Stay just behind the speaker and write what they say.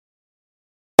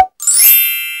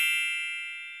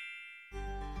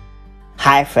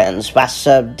Hi friends, what's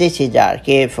up? This is our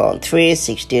Phone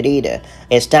 360 reader.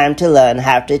 It's time to learn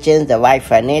how to change the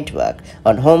Wi-Fi network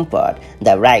on HomePod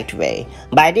the right way.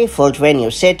 By default, when you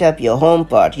set up your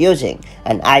HomePod using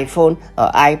an iPhone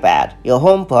or iPad, your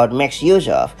HomePod makes use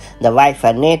of the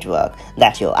Wi-Fi network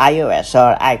that your iOS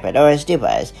or iPadOS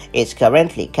device is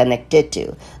currently connected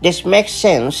to. This makes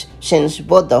sense since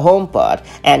both the HomePod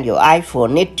and your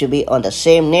iPhone need to be on the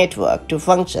same network to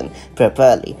function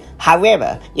properly.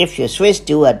 However, if you switch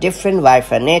to a different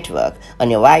Wi-Fi network on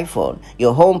your iPhone,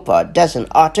 your HomePod doesn't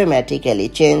automatically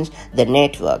change the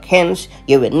network. Hence,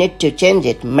 you will need to change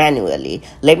it manually.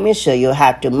 Let me show you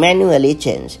how to manually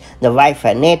change the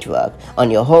Wi-Fi network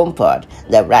on your HomePod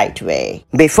the right way.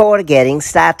 Before getting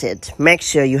started, make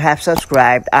sure you have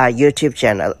subscribed our YouTube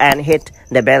channel and hit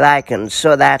the bell icon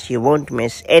so that you won't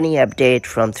miss any update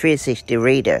from 360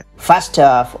 Reader. First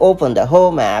off, open the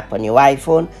Home app on your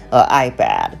iPhone or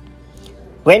iPad.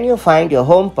 When you find your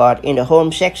HomePod in the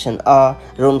Home section or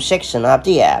Room section of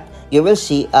the app, you will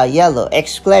see a yellow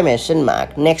exclamation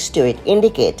mark next to it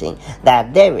indicating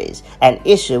that there is an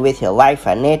issue with your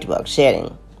Wi-Fi network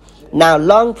setting. Now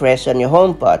long press on your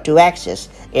HomePod to access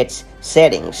its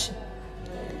settings.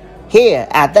 Here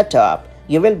at the top,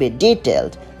 you will be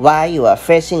detailed why you are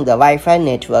facing the Wi-Fi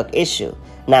network issue.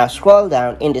 Now scroll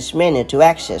down in this menu to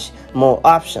access more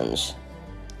options.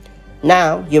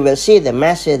 Now you will see the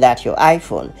message that your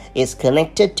iPhone is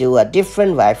connected to a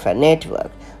different Wi-Fi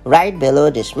network. Right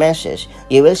below this message,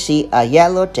 you will see a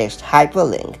yellow text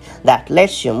hyperlink that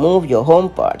lets you move your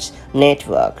HomePod's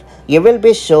network. You will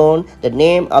be shown the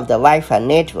name of the Wi-Fi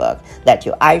network that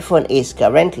your iPhone is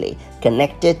currently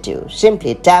connected to.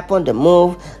 Simply tap on the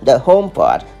Move the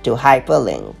HomePod to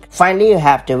hyperlink. Finally, you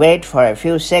have to wait for a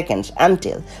few seconds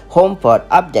until HomePod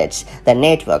updates the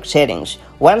network settings.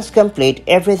 Once complete,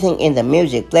 everything in the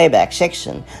music playback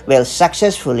section will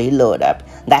successfully load up.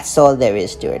 That's all there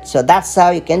is to it. So that's how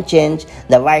you can change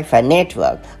the Wi-Fi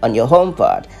network on your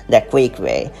HomePod the quick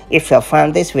way. If you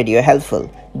found this video helpful,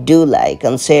 do like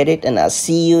and share it, and I'll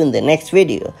see you in the next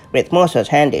video with more such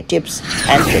handy tips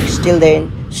and tricks. Till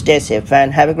then, stay safe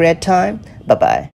and have a great time. Bye-bye.